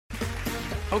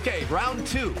Okay, round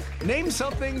 2. Name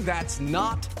something that's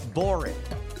not boring.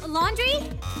 A laundry?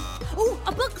 Ooh,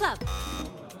 a book club.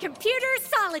 Computer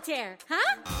solitaire,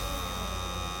 huh?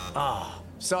 Ah,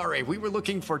 sorry, we were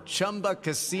looking for Chumba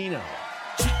Casino.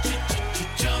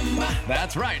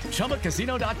 That's right,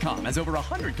 ChumbaCasino.com has over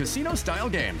 100 casino-style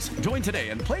games. Join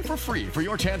today and play for free for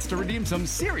your chance to redeem some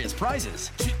serious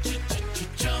prizes.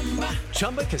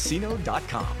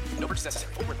 ChumbaCasino.com. No purchase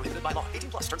necessary. Void where prohibited by law.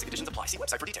 18+. Terms and conditions apply. See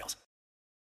website for details.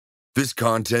 This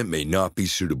content may not be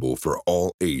suitable for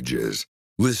all ages.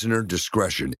 Listener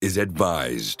discretion is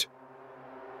advised.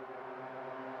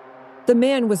 The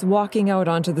man was walking out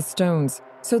onto the stones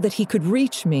so that he could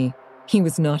reach me. He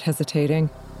was not hesitating.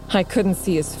 I couldn't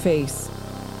see his face.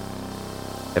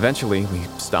 Eventually, we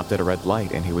stopped at a red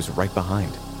light and he was right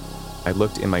behind. I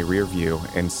looked in my rear view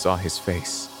and saw his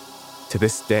face. To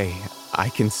this day, I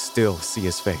can still see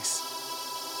his face.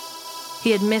 He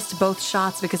had missed both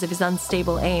shots because of his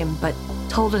unstable aim, but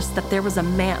told us that there was a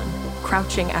man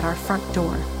crouching at our front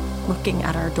door, looking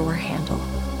at our door handle.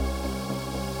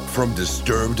 From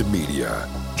Disturbed Media,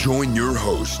 join your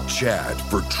host, Chad,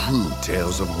 for true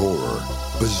tales of horror,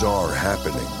 bizarre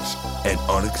happenings, and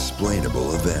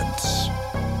unexplainable events.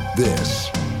 This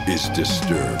is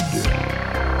Disturbed.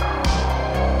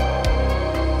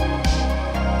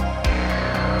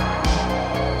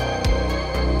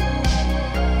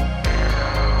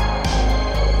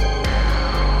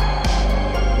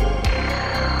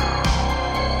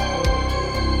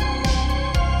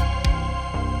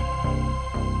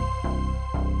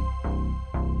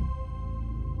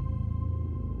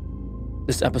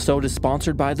 This episode is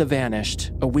sponsored by The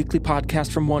Vanished, a weekly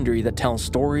podcast from Wondery that tells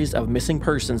stories of missing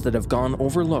persons that have gone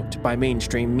overlooked by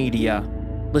mainstream media.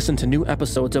 Listen to new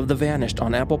episodes of The Vanished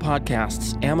on Apple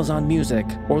Podcasts, Amazon Music,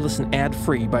 or listen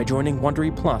ad-free by joining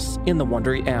Wondery Plus in the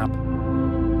Wondery app.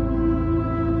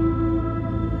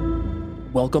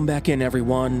 Welcome back in,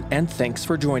 everyone, and thanks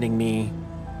for joining me.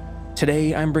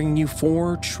 Today, I'm bringing you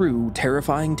 4 true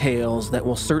terrifying tales that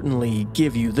will certainly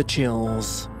give you the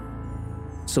chills.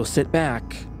 So sit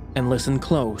back and listen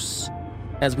close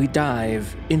as we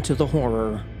dive into the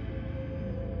horror.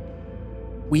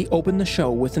 We open the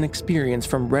show with an experience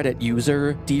from Reddit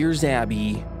user Dear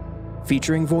Zabby,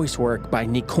 featuring voice work by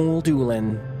Nicole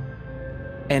Doolin.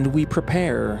 And we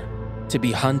prepare to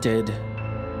be hunted.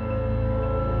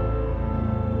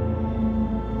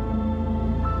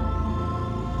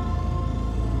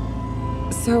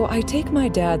 So I take my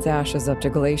dad's ashes up to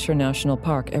Glacier National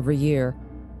Park every year.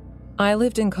 I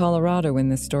lived in Colorado when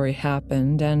this story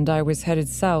happened, and I was headed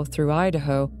south through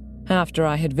Idaho after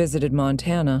I had visited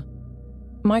Montana.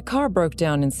 My car broke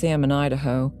down in Salmon,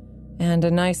 Idaho, and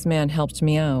a nice man helped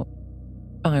me out.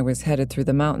 I was headed through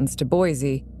the mountains to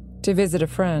Boise to visit a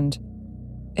friend.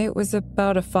 It was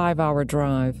about a 5-hour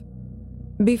drive.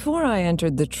 Before I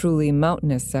entered the truly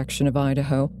mountainous section of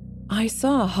Idaho, I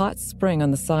saw a hot spring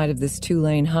on the side of this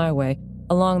 2-lane highway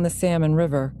along the Salmon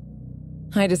River.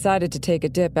 I decided to take a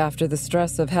dip after the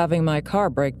stress of having my car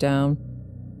break down.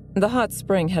 The hot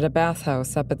spring had a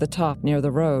bathhouse up at the top near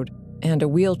the road and a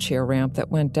wheelchair ramp that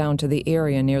went down to the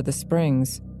area near the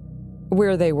springs,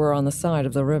 where they were on the side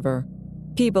of the river.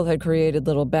 People had created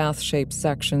little bath-shaped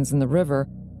sections in the river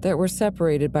that were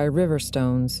separated by river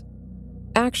stones.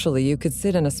 Actually, you could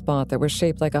sit in a spot that was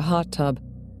shaped like a hot tub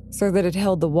so that it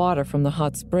held the water from the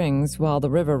hot springs while the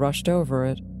river rushed over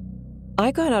it.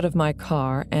 I got out of my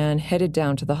car and headed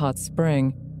down to the hot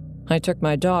spring. I took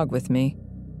my dog with me.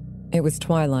 It was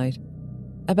twilight.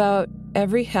 About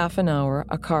every half an hour,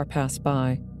 a car passed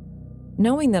by.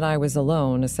 Knowing that I was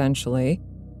alone, essentially,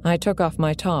 I took off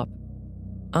my top.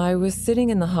 I was sitting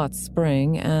in the hot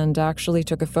spring and actually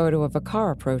took a photo of a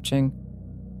car approaching.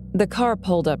 The car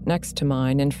pulled up next to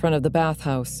mine in front of the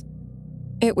bathhouse.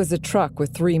 It was a truck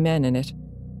with 3 men in it.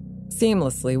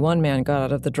 Seamlessly, one man got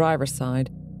out of the driver's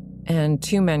side, and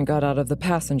 2 men got out of the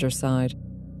passenger side.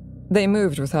 They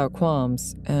moved without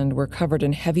qualms and were covered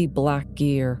in heavy black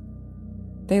gear.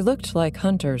 They looked like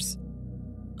hunters.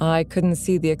 I couldn't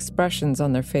see the expressions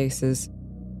on their faces.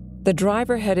 The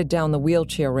driver headed down the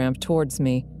wheelchair ramp towards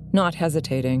me, not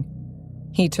hesitating.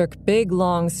 He took big,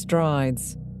 long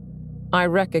strides. I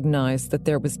recognized that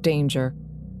there was danger.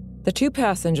 The 2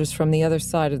 passengers from the other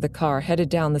side of the car headed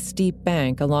down the steep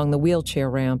bank along the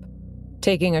wheelchair ramp,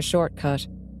 taking a shortcut.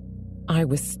 I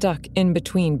was stuck in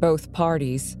between both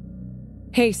parties.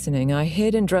 Hastening, I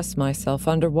hid and dressed myself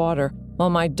underwater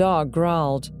while my dog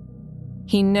growled.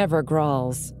 He never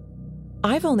growls.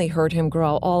 I've only heard him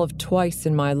growl all of twice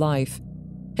in my life,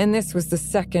 and this was the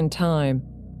 2nd time.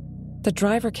 The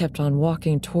driver kept on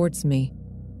walking towards me.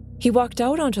 He walked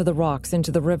out onto the rocks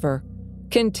into the river,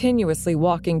 continuously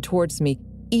walking towards me,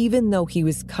 even though he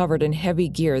was covered in heavy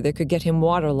gear that could get him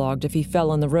waterlogged if he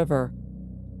fell in the river.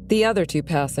 The other 2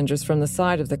 passengers from the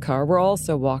side of the car were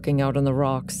also walking out on the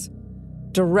rocks,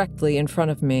 directly in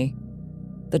front of me.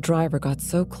 The driver got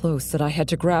so close that I had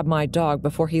to grab my dog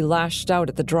before he lashed out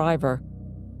at the driver.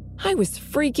 I was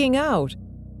freaking out.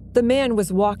 The man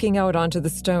was walking out onto the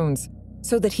stones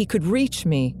so that he could reach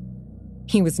me.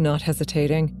 He was not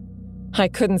hesitating. I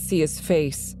couldn't see his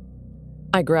face.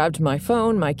 I grabbed my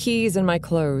phone, my keys, and my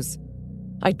clothes.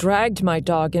 I dragged my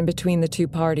dog in between the 2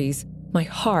 parties, my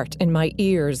heart in my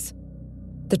ears.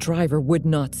 The driver would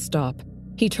not stop.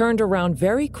 He turned around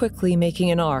very quickly,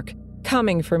 making an arc,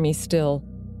 coming for me still.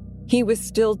 He was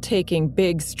still taking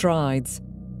big strides.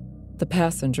 The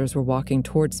passengers were walking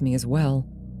towards me as well.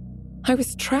 I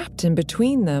was trapped in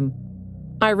between them.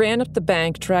 I ran up the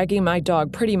bank, dragging my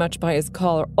dog pretty much by his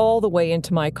collar all the way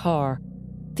into my car.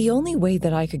 The only way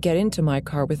that I could get into my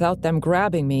car without them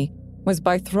grabbing me was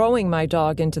by throwing my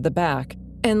dog into the back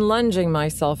and lunging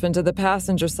myself into the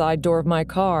passenger side door of my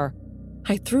car.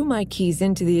 I threw my keys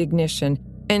into the ignition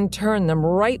and turned them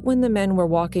right when the men were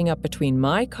walking up between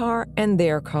my car and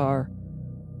their car.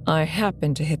 I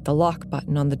happened to hit the lock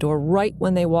button on the door right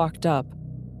when they walked up.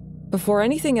 Before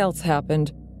anything else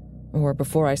happened, or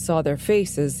before I saw their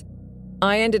faces,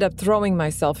 I ended up throwing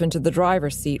myself into the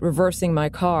driver's seat, reversing my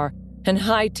car, and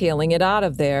hightailing it out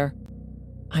of there.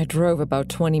 I drove about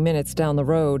 20 minutes down the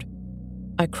road.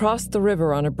 I crossed the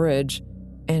river on a bridge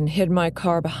and hid my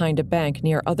car behind a bank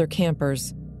near other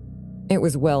campers. It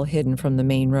was well hidden from the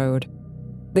main road.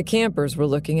 The campers were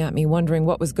looking at me, wondering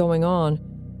what was going on.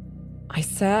 I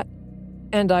sat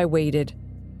and I waited.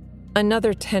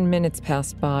 Another 10 minutes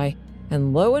passed by,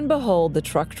 and lo and behold, the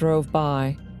truck drove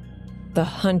by. The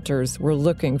hunters were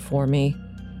looking for me.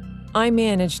 I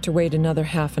managed to wait another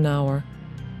half an hour,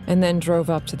 and then drove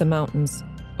up to the mountains,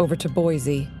 over to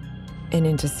Boise, and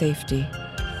into safety.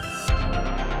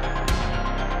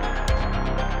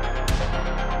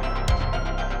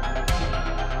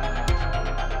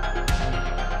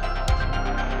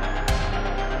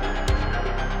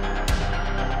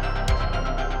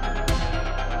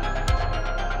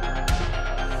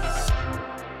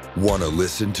 Want to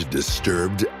listen to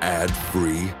Disturbed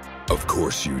ad-free? Of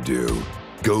course you do.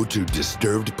 Go to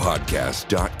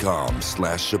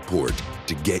disturbedpodcast.com/support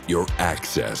to get your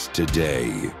access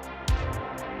today.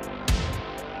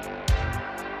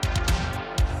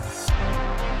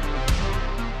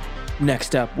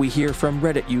 Next up, we hear from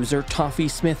Reddit user Toffee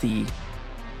Smithy,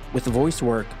 with voice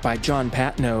work by John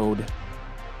Patnode,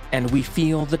 and we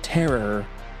feel the terror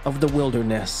of the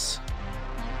wilderness.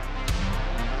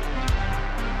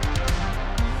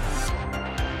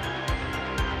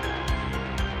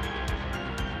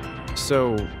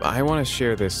 So, I want to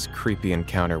share this creepy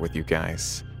encounter with you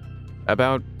guys.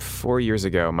 About 4 years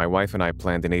ago, my wife and I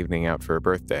planned an evening out for her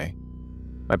birthday.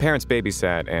 My parents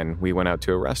babysat, and we went out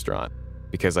to a restaurant.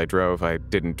 Because I drove, I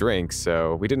didn't drink,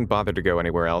 so we didn't bother to go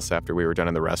anywhere else after we were done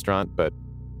in the restaurant, but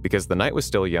because the night was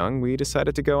still young, we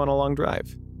decided to go on a long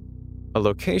drive. A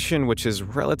location which is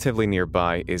relatively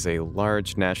nearby is a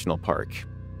large national park.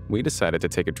 We decided to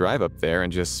take a drive up there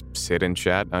and just sit and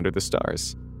chat under the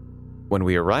stars. When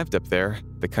we arrived up there,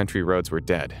 the country roads were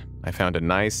dead. I found a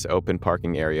nice, open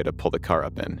parking area to pull the car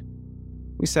up in.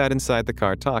 We sat inside the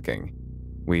car talking.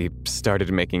 We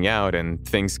started making out, and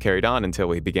things carried on until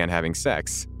we began having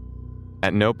sex.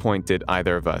 At no point did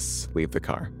either of us leave the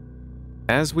car.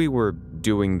 As we were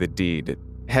doing the deed,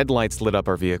 headlights lit up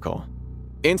our vehicle.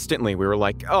 Instantly, we were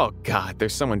like, oh God,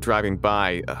 there's someone driving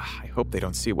by. I hope they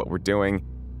don't see what we're doing.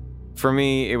 For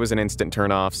me, it was an instant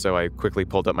turn-off, so I quickly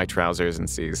pulled up my trousers and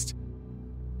seized.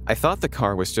 I thought the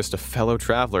car was just a fellow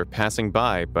traveler passing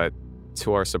by, but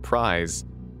to our surprise,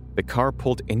 the car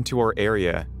pulled into our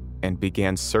area and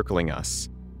began circling us.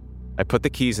 I put the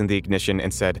keys in the ignition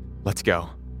and said, let's go.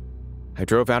 I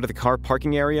drove out of the car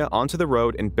parking area onto the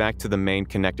road and back to the main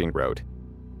connecting road.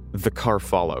 The car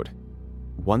followed.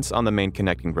 Once on the main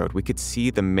connecting road, we could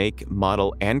see the make,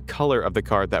 model, and color of the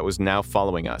car that was now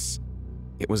following us.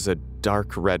 It was a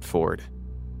dark red Ford.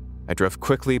 I drove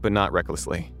quickly but not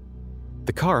recklessly.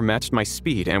 The car matched my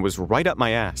speed and was right up my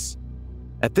ass.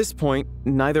 At this point,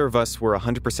 neither of us were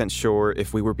 100% sure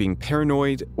if we were being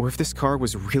paranoid or if this car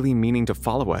was really meaning to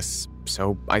follow us,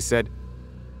 so I said,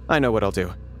 I know what I'll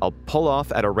do. I'll pull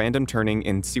off at a random turning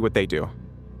and see what they do.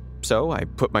 So I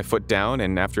put my foot down,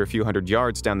 and after a few hundred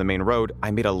yards down the main road,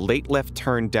 I made a late left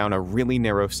turn down a really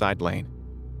narrow side lane.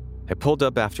 I pulled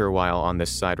up after a while on this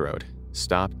side road,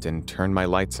 stopped and turned my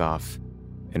lights off,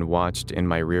 and watched in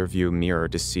my rearview mirror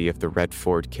to see if the red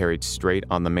Ford carried straight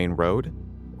on the main road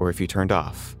or if he turned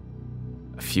off.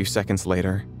 A few seconds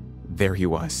later, there he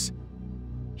was.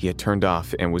 He had turned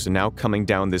off and was now coming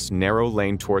down this narrow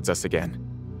lane towards us again.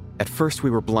 At first,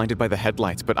 we were blinded by the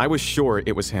headlights, but I was sure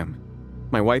it was him.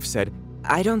 My wife said,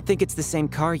 "I don't think it's the same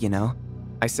car, you know."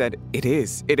 I said, It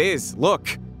is,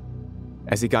 look."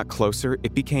 As he got closer,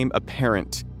 it became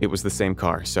apparent it was the same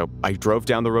car, so I drove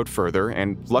down the road further,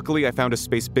 and luckily I found a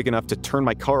space big enough to turn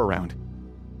my car around.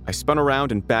 I spun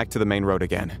around and back to the main road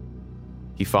again.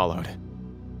 He followed.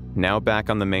 Now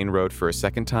back on the main road for a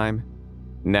second time,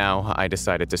 now I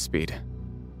decided to speed.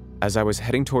 As I was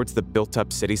heading towards the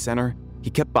built-up city center, he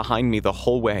kept behind me the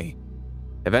whole way.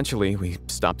 Eventually, we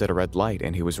stopped at a red light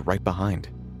and he was right behind.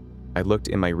 I looked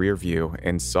in my rear view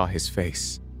and saw his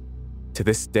face. To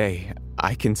this day,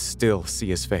 I can still see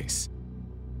his face.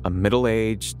 A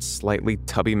middle-aged, slightly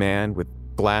tubby man with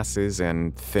glasses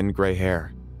and thin gray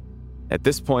hair. At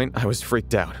this point, I was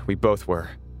freaked out. We both were.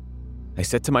 I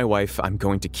said to my wife, I'm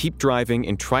going to keep driving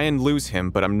and try and lose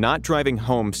him, but I'm not driving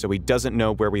home so he doesn't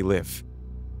know where we live.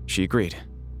 She agreed.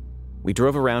 We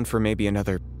drove around for maybe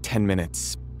another 10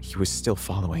 minutes. He was still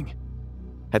following.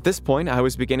 At this point, I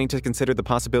was beginning to consider the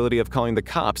possibility of calling the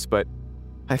cops, but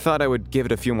I thought I would give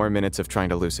it a few more minutes of trying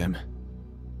to lose him.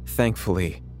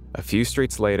 Thankfully, a few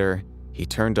streets later, he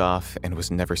turned off and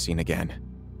was never seen again.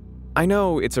 I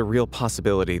know it's a real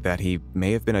possibility that he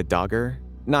may have been a dogger.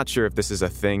 Not sure if this is a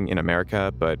thing in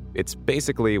America, but it's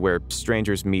basically where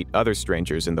strangers meet other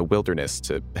strangers in the wilderness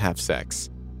to have sex.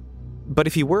 But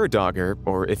if he were a dogger,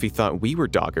 or if he thought we were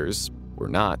doggers, we're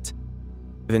not,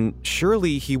 then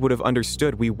surely he would have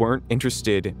understood we weren't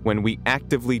interested when we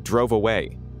actively drove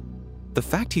away. The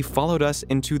fact he followed us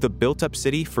into the built-up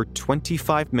city for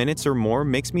 25 minutes or more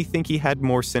makes me think he had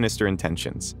more sinister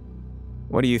intentions.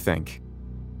 What do you think?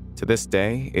 To this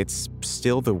day, it's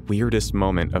still the weirdest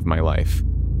moment of my life.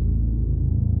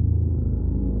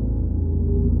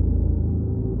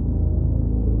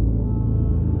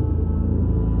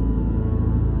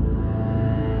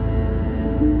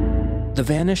 The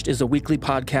Vanished is a weekly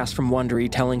podcast from Wondery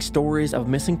telling stories of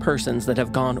missing persons that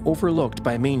have gone overlooked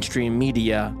by mainstream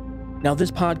media. Now,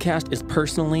 this podcast is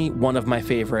personally one of my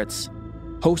favorites.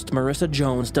 Host Marissa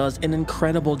Jones does an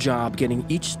incredible job getting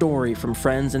each story from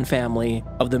friends and family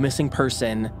of the missing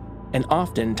person, and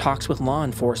often talks with law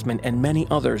enforcement and many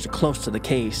others close to the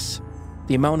case.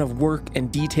 The amount of work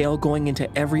and detail going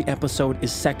into every episode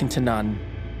is second to none.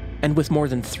 And with more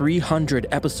than 300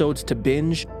 episodes to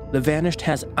binge, The Vanished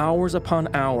has hours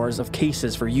upon hours of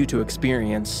cases for you to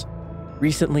experience.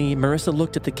 Recently, Marissa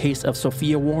looked at the case of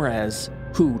Sofia Juarez,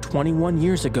 who 21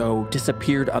 years ago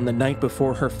disappeared on the night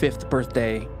before her 5th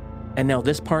birthday. And now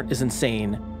this part is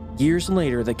insane. Years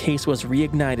later, the case was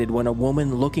reignited when a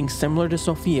woman looking similar to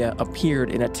Sofia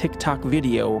appeared in a TikTok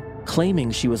video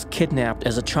claiming she was kidnapped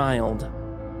as a child.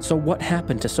 So what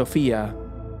happened to Sofia?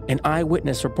 An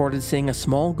eyewitness reported seeing a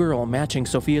small girl matching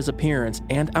Sofia's appearance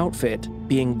and outfit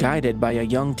being guided by a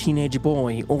young teenage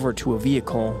boy over to a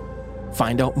vehicle.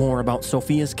 Find out more about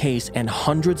Sofia's case and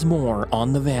hundreds more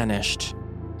on The Vanished.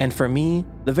 And for me,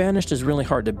 The Vanished is really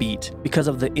hard to beat because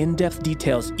of the in-depth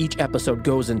details each episode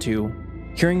goes into.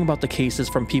 Hearing about the cases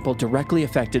from people directly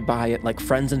affected by it, like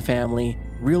friends and family,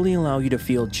 really allow you to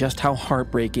feel just how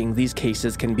heartbreaking these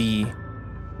cases can be.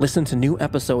 Listen to new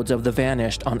episodes of The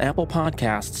Vanished on Apple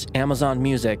Podcasts, Amazon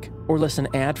Music, or listen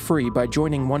ad-free by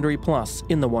joining Wondery Plus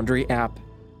in the Wondery app.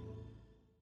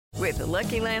 With the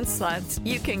Lucky Land Slots,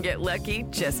 you can get lucky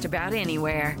just about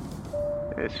anywhere.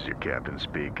 This is your captain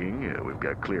speaking. We've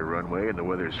got clear runway and the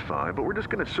weather's fine, but we're just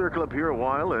going to circle up here a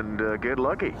while and get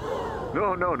lucky.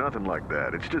 No, nothing like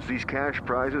that. It's just these cash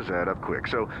prizes add up quick.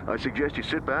 So I suggest you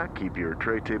sit back, keep your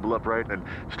tray table upright, and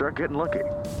start getting lucky.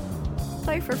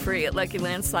 Play for free at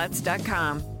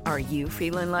LuckyLandSlots.com. Are you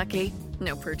feeling lucky?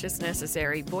 No purchase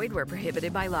necessary. Void where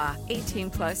prohibited by law.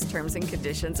 18+ terms and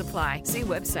conditions apply. See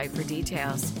website for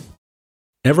details.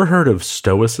 Ever heard of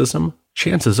Stoicism?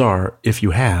 Chances are, if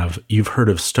you have, you've heard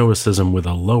of Stoicism with a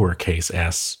lowercase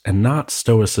s and not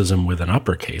Stoicism with an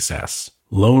uppercase S.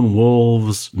 Lone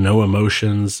wolves, no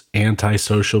emotions,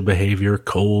 antisocial behavior,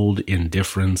 cold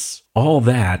indifference. All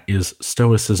that is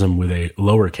Stoicism with a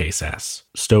lowercase s.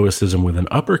 Stoicism with an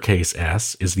uppercase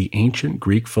S is the ancient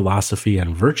Greek philosophy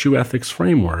and virtue ethics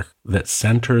framework that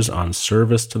centers on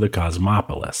service to the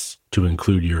cosmopolis, to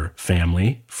include your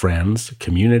family, friends,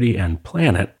 community, and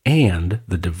planet, and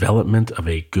the development of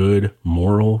a good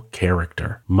moral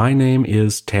character. My name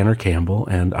is Tanner Campbell,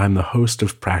 and I'm the host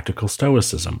of Practical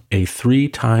Stoicism, a 3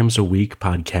 times a week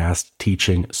podcast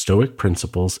teaching Stoic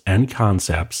principles and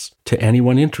concepts to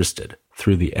anyone interested.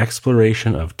 through the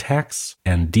exploration of texts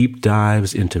and deep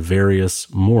dives into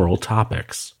various moral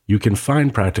topics. You can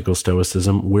find Practical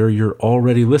Stoicism where you're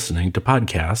already listening to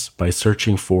podcasts by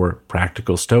searching for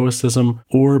Practical Stoicism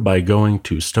or by going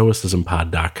to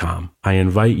stoicismpod.com. I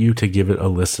invite you to give it a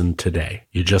listen today.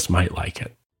 You just might like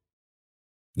it.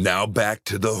 Now back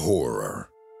to the horror.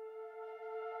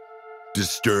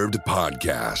 Disturbed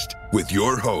Podcast with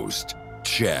your host,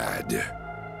 Chad.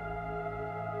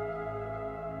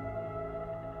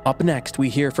 Up next, we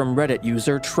hear from Reddit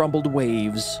user Troubled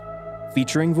Waves,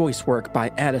 featuring voice work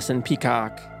by Addison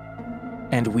Peacock,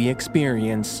 and we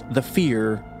experience the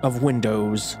fear of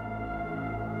windows.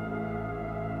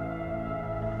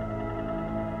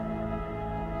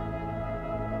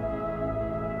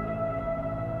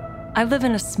 I live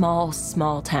in a small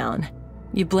town.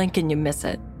 You blink and you miss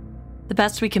it. The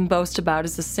best we can boast about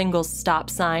is a single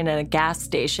stop sign and a gas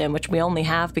station, which we only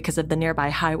have because of the nearby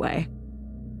highway.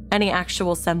 Any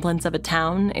actual semblance of a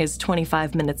town is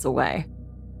 25 minutes away.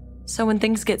 So when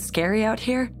things get scary out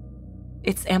here,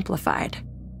 it's amplified.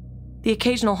 The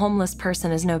occasional homeless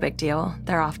person is no big deal.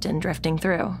 They're often drifting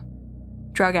through.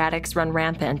 Drug addicts run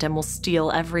rampant and will steal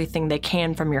everything they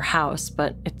can from your house,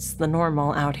 but it's the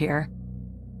normal out here.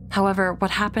 However,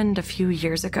 what happened a few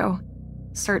years ago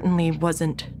certainly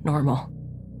wasn't normal.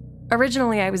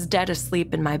 Originally, I was dead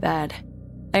asleep in my bed.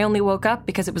 I only woke up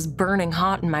because it was burning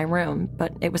hot in my room,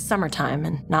 but it was summertime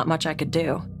and not much I could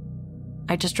do.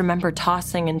 I just remember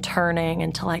tossing and turning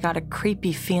until I got a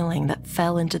creepy feeling that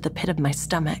fell into the pit of my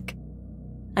stomach.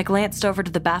 I glanced over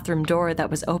to the bathroom door that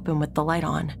was open with the light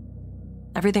on.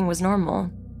 Everything was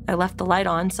normal. I left the light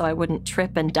on so I wouldn't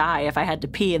trip and die if I had to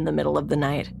pee in the middle of the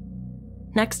night.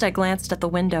 Next, I glanced at the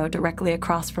window directly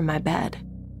across from my bed.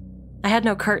 I had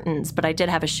no curtains, but I did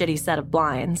have a shitty set of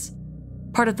blinds.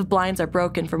 Part of the blinds are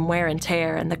broken from wear and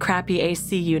tear, and the crappy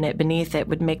AC unit beneath it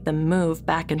would make them move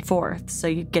back and forth, so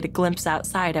you'd get a glimpse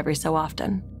outside every so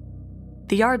often.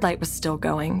 The yard light was still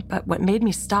going, but what made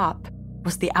me stop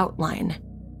was the outline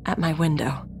at my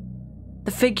window.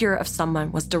 The figure of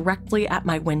someone was directly at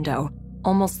my window,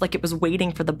 almost like it was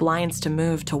waiting for the blinds to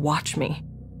move to watch me.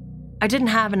 I didn't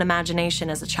have an imagination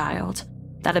as a child.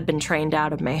 That had been trained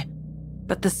out of me.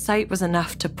 But the sight was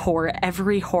enough to pour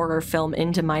every horror film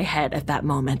into my head at that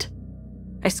moment.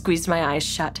 I squeezed my eyes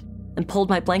shut and pulled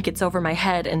my blankets over my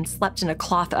head and slept in a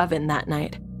cloth oven that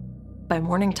night. By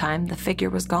morning time, the figure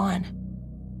was gone.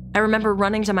 I remember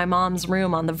running to my mom's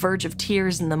room on the verge of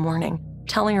tears in the morning,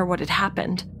 telling her what had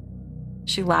happened.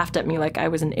 She laughed at me like I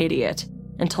was an idiot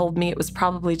and told me it was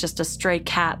probably just a stray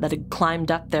cat that had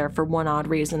climbed up there for one odd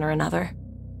reason or another.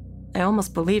 I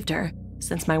almost believed her,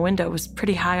 since my window was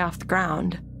pretty high off the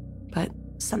ground, but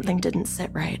something didn't sit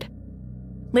right.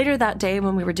 Later that day,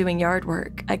 when we were doing yard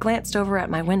work, I glanced over at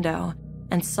my window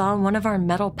and saw one of our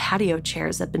metal patio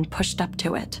chairs had been pushed up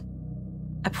to it.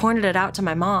 I pointed it out to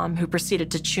my mom, who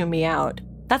proceeded to chew me out.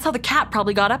 "That's how the cat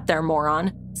probably got up there,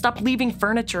 moron. Stop leaving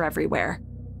furniture everywhere."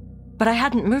 But I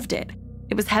hadn't moved it.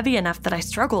 It was heavy enough that I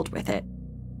struggled with it.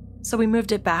 So we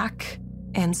moved it back,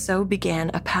 and so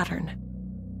began a pattern.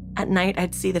 At night,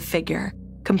 I'd see the figure,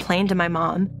 complain to my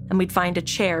mom, and we'd find a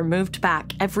chair moved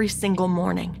back every single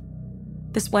morning.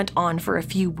 This went on for a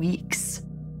few weeks.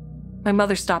 My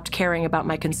mother stopped caring about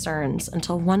my concerns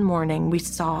until one morning we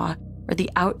saw where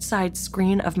the outside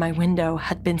screen of my window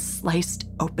had been sliced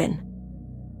open.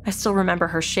 I still remember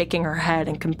her shaking her head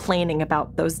and complaining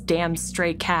about those damn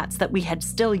stray cats that we had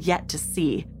still yet to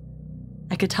see.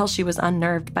 I could tell she was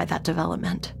unnerved by that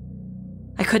development.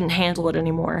 I couldn't handle it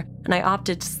anymore, and I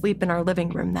opted to sleep in our living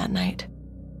room that night.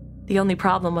 The only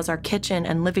problem was our kitchen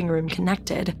and living room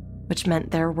connected, which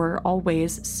meant there were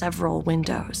always several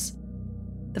windows.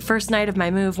 The first night of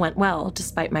my move went well,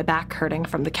 despite my back hurting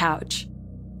from the couch.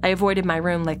 I avoided my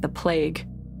room like the plague.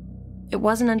 It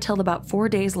wasn't until about 4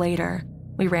 days later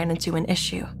we ran into an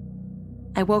issue.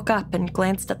 I woke up and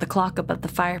glanced at the clock above the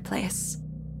fireplace.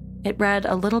 It read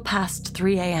a little past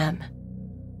 3 a.m.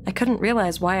 I couldn't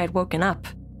realize why I'd woken up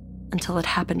until it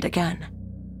happened again.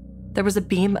 There was a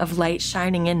beam of light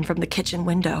shining in from the kitchen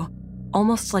window,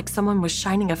 almost like someone was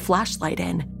shining a flashlight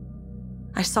in.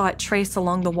 I saw it trace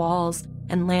along the walls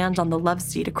and land on the love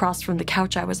seat across from the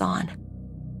couch I was on.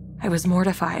 I was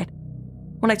mortified.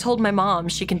 When I told my mom,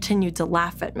 she continued to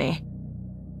laugh at me.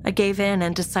 I gave in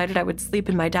and decided I would sleep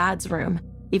in my dad's room,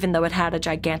 even though it had a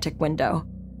gigantic window.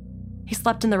 He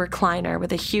slept in the recliner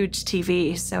with a huge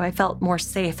TV, so I felt more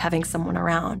safe having someone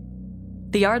around.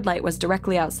 The yard light was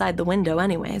directly outside the window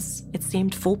anyways. It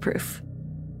seemed foolproof.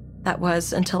 That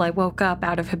was until I woke up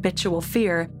out of habitual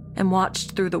fear and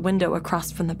watched through the window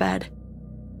across from the bed.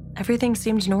 Everything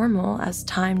seemed normal as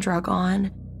time drug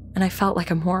on, and I felt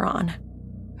like a moron.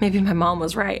 Maybe my mom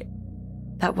was right.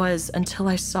 That was until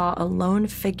I saw a lone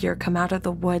figure come out of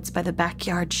the woods by the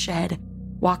backyard shed,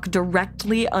 walk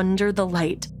directly under the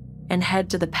light, and head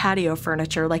to the patio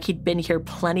furniture like he'd been here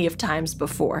plenty of times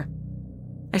before.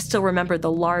 I still remember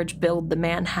the large build the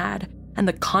man had, and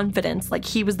the confidence like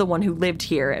he was the one who lived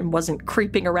here and wasn't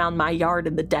creeping around my yard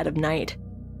in the dead of night.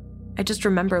 I just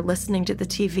remember listening to the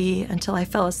TV until I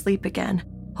fell asleep again,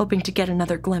 hoping to get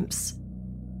another glimpse.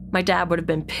 My dad would have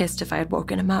been pissed if I had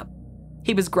woken him up.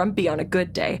 He was grumpy on a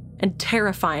good day and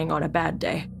terrifying on a bad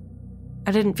day.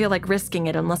 I didn't feel like risking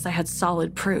it unless I had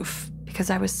solid proof, because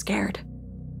I was scared.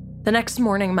 The next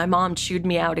morning, my mom chewed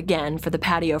me out again for the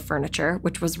patio furniture,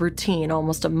 which was routine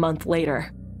almost a month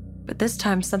later. But this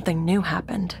time, something new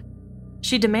happened.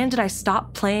 She demanded I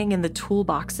stop playing in the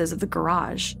toolboxes of the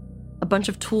garage. A bunch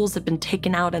of tools had been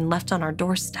taken out and left on our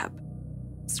doorstep.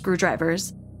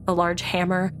 Screwdrivers, a large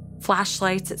hammer,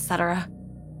 flashlights, etc.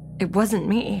 It wasn't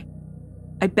me.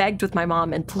 I begged with my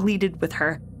mom and pleaded with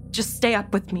her, just stay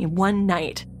up with me one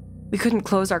night. We couldn't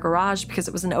close our garage because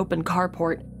it was an open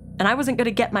carport, and I wasn't going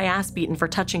to get my ass beaten for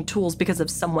touching tools because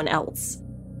of someone else.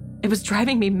 It was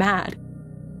driving me mad.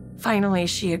 Finally,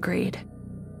 she agreed.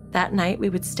 That night, we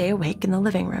would stay awake in the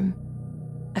living room.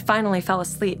 I finally fell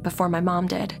asleep before my mom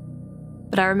did,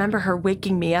 but I remember her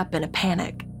waking me up in a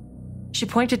panic. She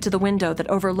pointed to the window that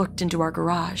overlooked into our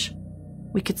garage.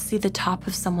 We could see the top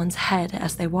of someone's head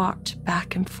as they walked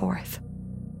back and forth.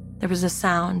 There was a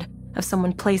sound of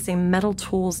someone placing metal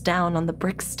tools down on the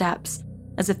brick steps,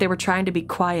 as if they were trying to be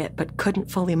quiet but couldn't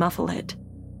fully muffle it.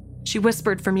 She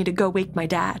whispered for me to go wake my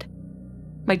dad.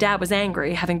 My dad was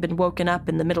angry, having been woken up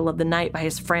in the middle of the night by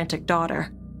his frantic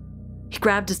daughter. He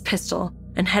grabbed his pistol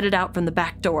and headed out from the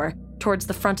back door towards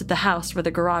the front of the house where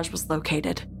the garage was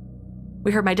located.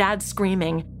 We heard my dad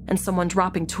screaming and someone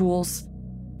dropping tools,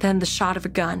 then the shot of a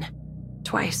gun,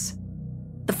 twice.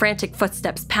 The frantic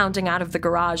footsteps pounding out of the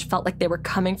garage felt like they were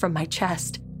coming from my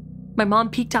chest. My mom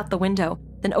peeked out the window,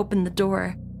 then opened the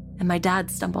door, and my dad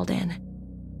stumbled in.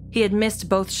 He had missed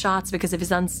both shots because of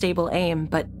his unstable aim,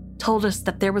 but told us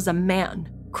that there was a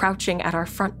man crouching at our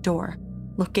front door,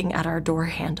 looking at our door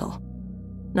handle.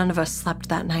 None of us slept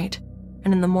that night,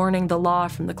 and in the morning the law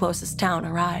from the closest town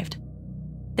arrived.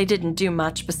 They didn't do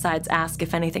much besides ask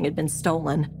if anything had been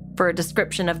stolen, for a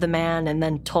description of the man, and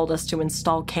then told us to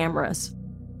install cameras.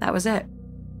 That was it.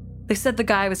 They said the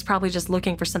guy was probably just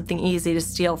looking for something easy to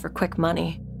steal for quick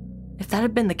money. If that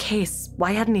had been the case,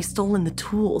 why hadn't he stolen the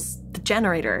tools, the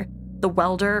generator, the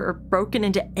welder, or broken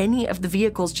into any of the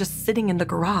vehicles just sitting in the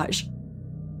garage?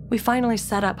 We finally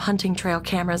set up hunting trail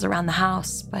cameras around the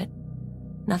house, but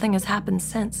nothing has happened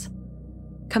since.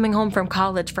 Coming home from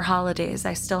college for holidays,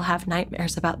 I still have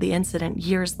nightmares about the incident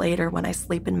years later when I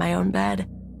sleep in my own bed.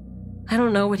 I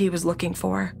don't know what he was looking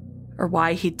for, or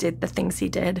why he did the things he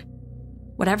did.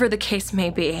 Whatever the case may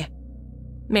be,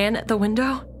 man at the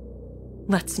window,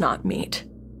 let's not meet.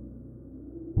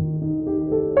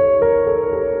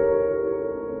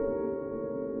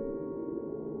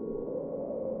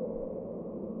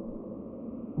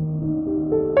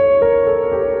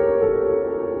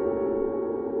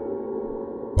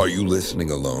 Are you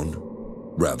listening alone?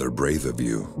 Rather brave of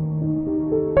you.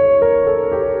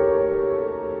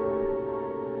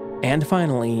 And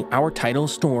finally, our title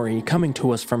story coming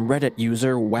to us from Reddit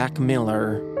user Whack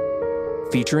Miller,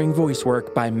 featuring voice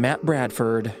work by Matt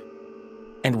Bradford,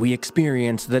 and we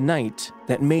experience the night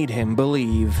that made him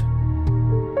believe.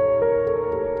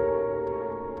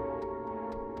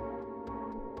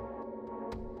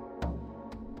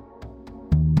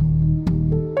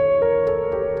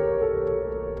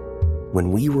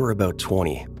 When we were about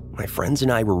 20, my friends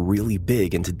and I were really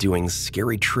big into doing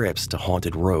scary trips to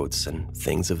haunted roads and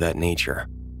things of that nature.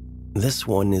 This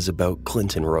one is about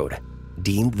Clinton Road,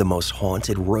 deemed the most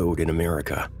haunted road in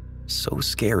America. So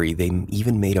scary they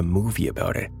even made a movie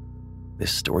about it.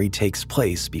 This story takes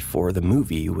place before the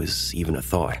movie was even a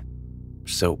thought.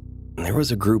 So there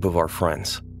was a group of our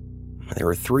friends. There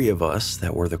were 3 of us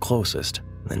that were the closest,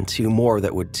 and 2 more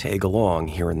that would tag along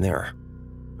here and there.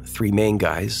 The 3 main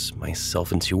guys,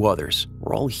 myself and 2 others,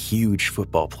 were all huge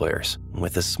football players,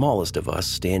 with the smallest of us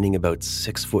standing about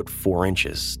 6 foot 4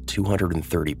 inches,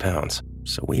 230 pounds.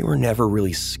 So we were never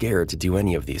really scared to do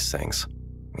any of these things.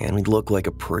 And we looked like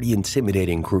a pretty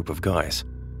intimidating group of guys.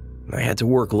 I had to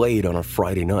work late on a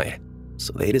Friday night,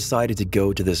 so they decided to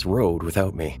go to this road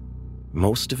without me.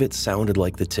 Most of it sounded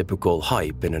like the typical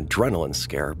hype and adrenaline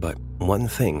scare, but one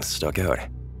thing stuck out.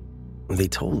 They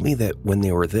told me that when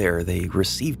they were there, they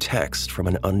received text from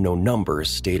an unknown number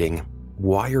stating,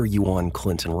 "Why are you on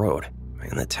Clinton Road?"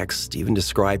 And the text even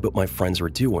described what my friends were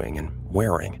doing and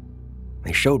wearing.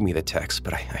 They showed me the text,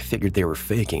 but I figured they were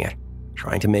faking it,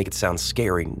 trying to make it sound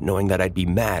scary, knowing that I'd be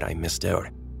mad I missed out.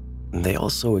 They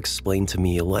also explained to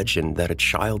me a legend that a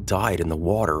child died in the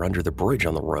water under the bridge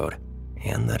on the road,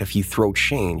 and that if you throw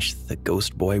change, the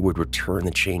ghost boy would return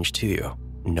the change to you,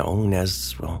 known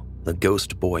as, well, the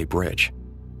Ghost Boy Bridge.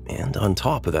 And on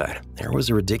top of that, there was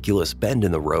a ridiculous bend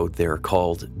in the road there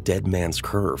called Dead Man's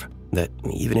Curve, that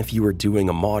even if you were doing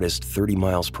a modest 30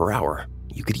 miles per hour,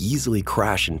 you could easily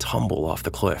crash and tumble off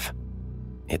the cliff.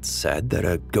 It's said that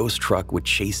a ghost truck would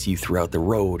chase you throughout the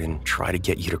road and try to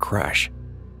get you to crash.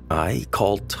 I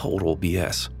called total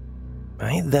BS.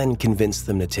 I then convinced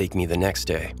them to take me the next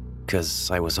day,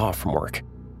 because I was off from work.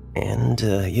 And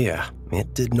yeah,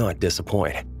 it did not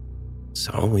disappoint.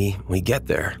 So we get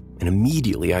there, and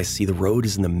immediately I see the road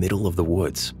is in the middle of the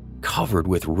woods, covered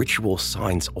with ritual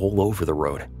signs all over the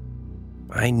road.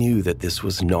 I knew that this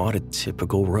was not a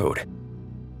typical road.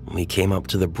 We came up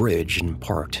to the bridge and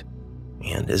parked.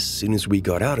 And as soon as we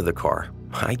got out of the car,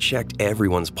 I checked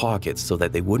everyone's pockets so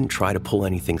that they wouldn't try to pull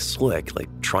anything slick, like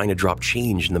trying to drop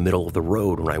change in the middle of the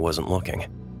road when I wasn't looking.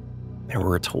 There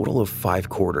were a total of 5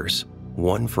 quarters,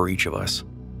 one for each of us.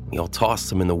 We all tossed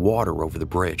them in the water over the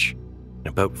bridge.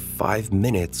 About 5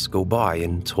 minutes go by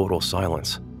in total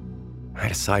silence. I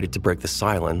decided to break the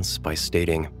silence by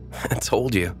stating, "I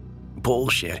told you,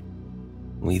 bullshit."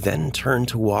 We then turned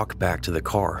to walk back to the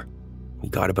car. We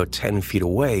got about 10 feet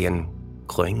away and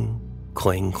cling,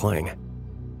 cling, cling.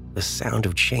 The sound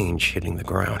of change hitting the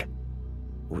ground.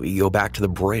 We go back to the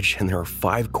bridge and there are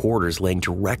 5 quarters laying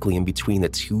directly in between the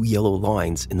 2 yellow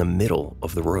lines in the middle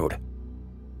of the road.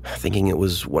 Thinking it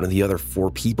was one of the other 4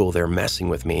 people there messing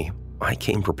with me, I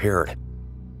came prepared.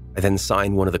 I then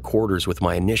signed one of the quarters with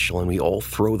my initial and we all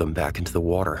throw them back into the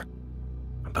water.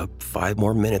 About 5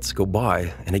 more minutes go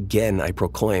by and again I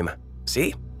proclaim,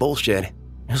 "See? Bullshit.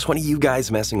 It was one of you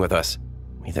guys messing with us."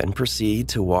 We then proceed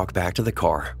to walk back to the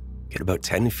car, get about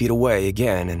 10 feet away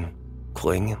again and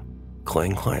cling,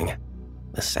 cling, cling.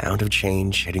 The sound of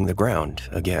change hitting the ground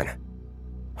again.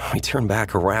 We turn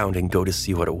back around and go to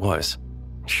see what it was.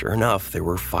 Sure enough, there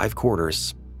were 5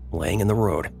 quarters laying in the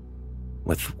road,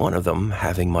 with one of them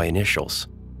having my initials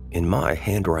in my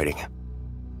handwriting.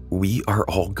 We are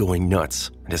all going nuts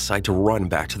and decide to run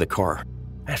back to the car.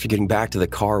 After getting back to the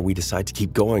car, we decide to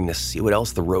keep going to see what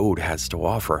else the road has to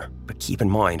offer. But keep in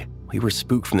mind, we were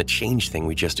spooked from the change thing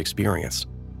we just experienced.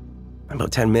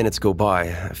 About 10 minutes go by,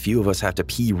 a few of us have to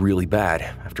pee really bad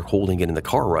after holding it in the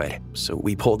car ride. So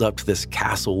we pulled up to this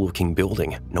castle-looking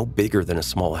building, no bigger than a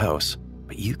small house.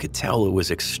 But you could tell it was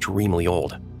extremely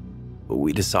old. But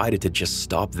we decided to just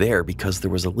stop there because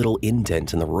there was a little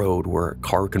indent in the road where a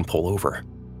car can pull over.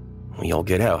 We all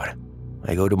get out.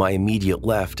 I go to my immediate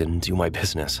left and do my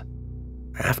business.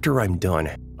 After I'm done,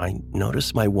 I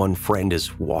notice my one friend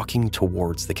is walking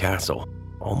towards the castle,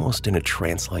 almost in a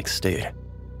trance-like state.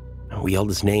 We yelled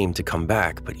his name to come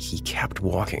back, but he kept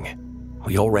walking.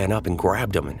 We all ran up and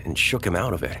grabbed him and shook him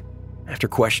out of it. After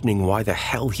questioning why the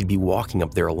hell he'd be walking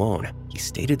up there alone, he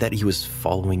stated that he was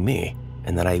following me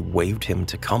and that I waved him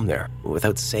to come there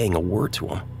without saying a word to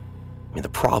him. The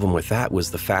problem with that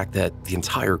was the fact that the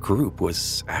entire group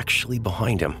was actually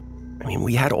behind him.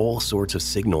 We had all sorts of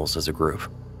signals as a group,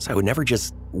 so I would never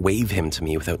just wave him to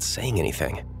me without saying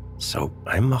anything. So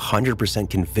I'm 100%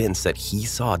 convinced that he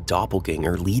saw a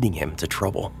doppelganger leading him to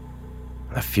trouble.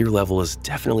 The fear level is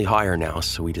definitely higher now,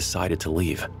 so we decided to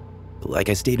leave. But like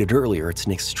I stated earlier, it's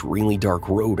an extremely dark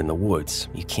road in the woods.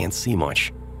 You can't see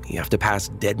much. You have to pass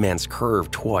Dead Man's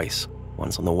Curve twice,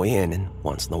 once on the way in and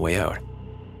once on the way out.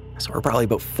 So we're probably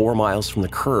about 4 miles from the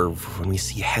curve when we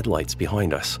see headlights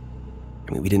behind us.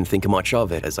 We didn't think much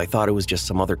of it, as I thought it was just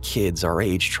some other kids our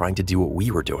age trying to do what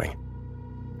we were doing.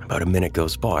 About a minute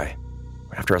goes by,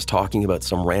 after us talking about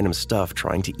some random stuff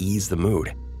trying to ease the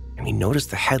mood, and we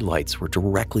noticed the headlights were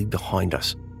directly behind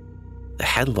us. The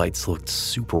headlights looked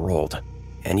super old,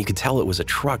 and you could tell it was a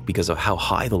truck because of how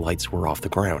high the lights were off the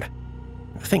ground.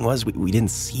 The thing was, we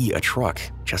didn't see a truck,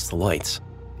 just the lights,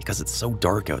 because it's so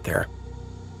dark out there.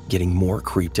 Getting more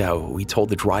creeped out, we told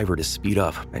the driver to speed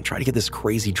up and try to get this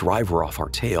crazy driver off our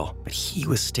tail, but he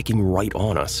was sticking right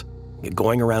on us,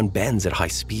 going around bends at high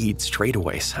speed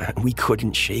straightaways. We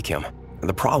couldn't shake him. And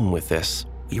the problem with this,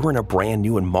 we were in a brand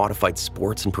new and modified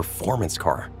sports and performance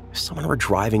car. If someone were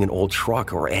driving an old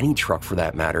truck, or any truck for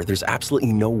that matter, there's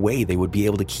absolutely no way they would be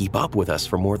able to keep up with us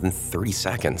for more than 30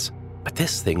 seconds. But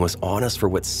this thing was on us for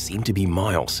what seemed to be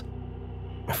miles.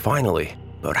 Finally,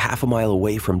 about half a mile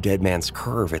away from Dead Man's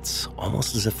Curve, it's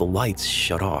almost as if the lights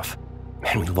shut off,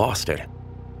 and we lost it.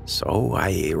 So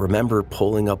I remember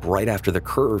pulling up right after the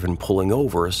curve and pulling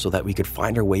over so that we could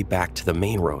find our way back to the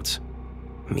main roads.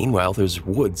 Meanwhile, there's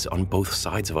woods on both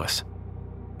sides of us.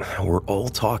 We're all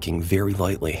talking very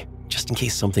lightly, just in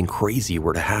case something crazy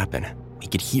were to happen. We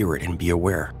could hear it and be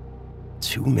aware.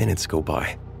 2 minutes go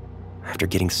by. After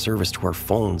getting service to our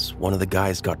phones, one of the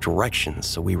guys got directions,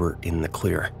 so we were in the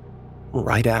clear.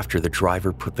 Right after the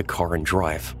driver put the car in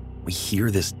drive, we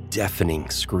hear this deafening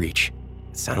screech.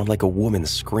 It sounded like a woman's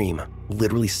scream,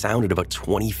 literally sounded about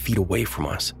 20 feet away from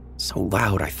us. So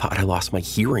loud I thought I lost my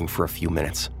hearing for a few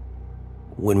minutes.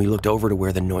 When we looked over to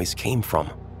where the noise came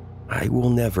from, I will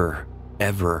never,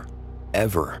 ever,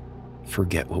 ever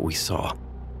forget what we saw.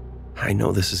 I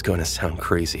know this is going to sound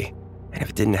crazy, and if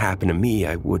it didn't happen to me,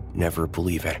 I would never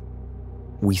believe it.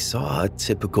 We saw a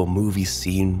typical movie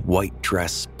scene, white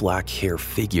dress, black hair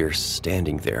figure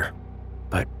standing there.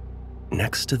 But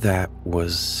next to that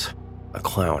was a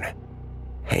clown,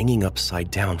 hanging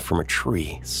upside down from a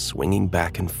tree, swinging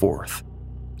back and forth,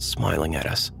 smiling at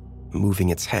us, moving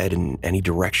its head in any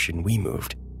direction we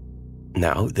moved.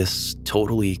 Now, this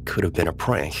totally could have been a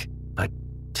prank, but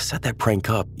to set that prank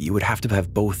up, you would have to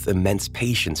have both immense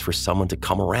patience for someone to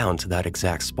come around to that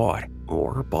exact spot,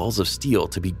 or balls of steel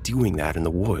to be doing that in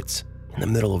the woods, in the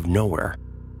middle of nowhere,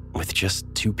 with just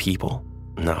 2 people.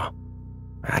 No.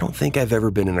 I don't think I've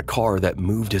ever been in a car that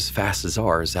moved as fast as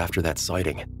ours after that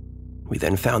sighting. We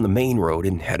then found the main road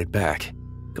and headed back.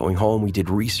 Going home, we did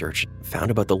research, found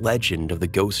about the legend of the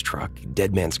ghost truck,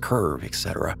 Dead Man's Curve,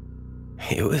 etc.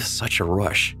 It was such a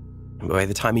rush. By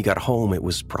the time we got home, it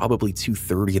was probably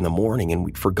 2:30 in the morning, and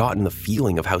we'd forgotten the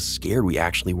feeling of how scared we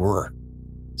actually were.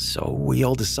 So we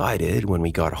all decided when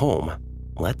we got home,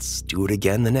 let's do it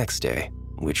again the next day,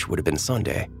 which would have been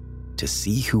Sunday, to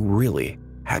see who really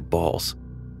had balls.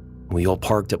 We all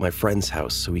parked at my friend's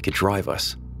house so he could drive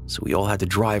us, so we all had to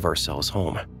drive ourselves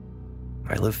home.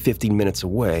 I live 15 minutes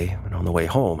away, and on the way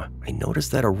home, I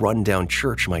noticed that a rundown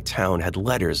church in my town had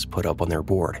letters put up on their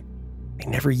board. I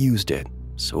never used it,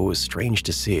 so it was strange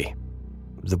to see.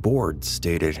 The board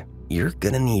stated, "You're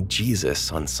gonna need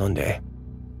Jesus on Sunday."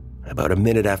 About a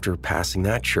minute after passing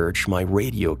that church, my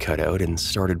radio cut out and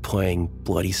started playing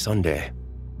Bloody Sunday.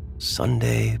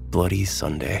 Sunday, Bloody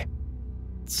Sunday.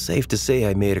 It's safe to say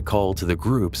I made a call to the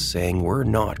group saying we're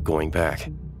not going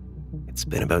back. It's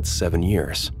been about 7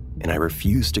 years, and I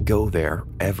refuse to go there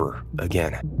ever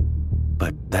again.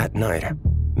 But that night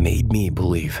made me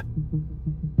believe.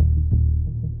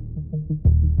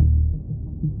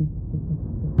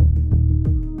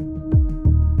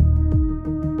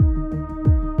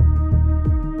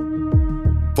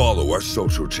 Follow our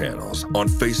social channels on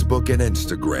Facebook and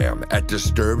Instagram at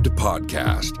Disturbed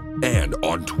Podcast and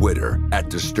on Twitter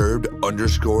at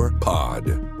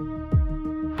Disturbed_pod.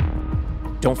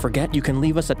 Don't forget you can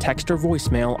leave us a text or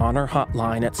voicemail on our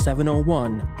hotline at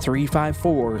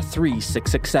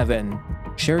 701-354-3667.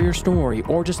 Share your story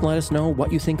or just let us know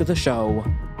what you think of the show.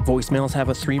 Voicemails have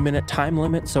a 3-minute time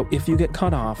limit, so if you get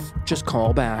cut off, just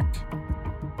call back.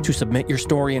 To submit your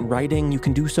story in writing, you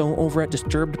can do so over at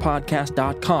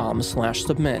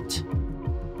disturbedpodcast.com/submit.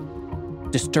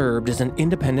 Disturbed is an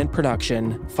independent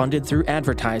production funded through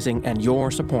advertising and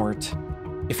your support.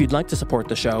 If you'd like to support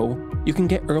the show, you can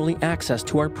get early access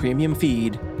to our premium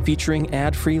feed featuring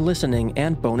ad-free listening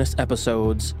and bonus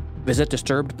episodes. Visit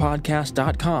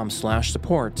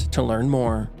disturbedpodcast.com/support to learn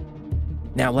more.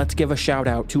 Now let's give a shout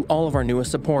out to all of our newest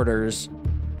supporters: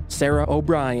 Sarah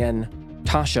O'Brien,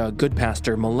 Tasha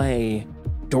Goodpaster Malay,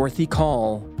 Dorothy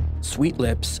Call, Sweet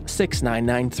Lips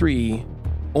 6993,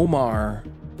 Omar,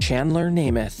 Chandler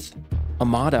Namath,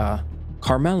 Amada,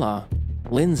 Carmela,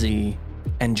 Lindsay,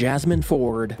 and Jasmine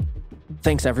Ford.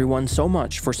 Thanks everyone so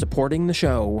much for supporting the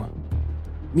show.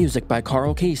 Music by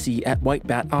Carl Casey at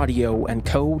Whitebat Audio and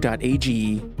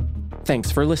Co.ag.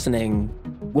 Thanks for listening.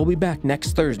 We'll be back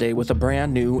next Thursday with a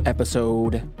brand new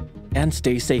episode. And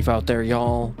stay safe out there,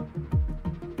 y'all.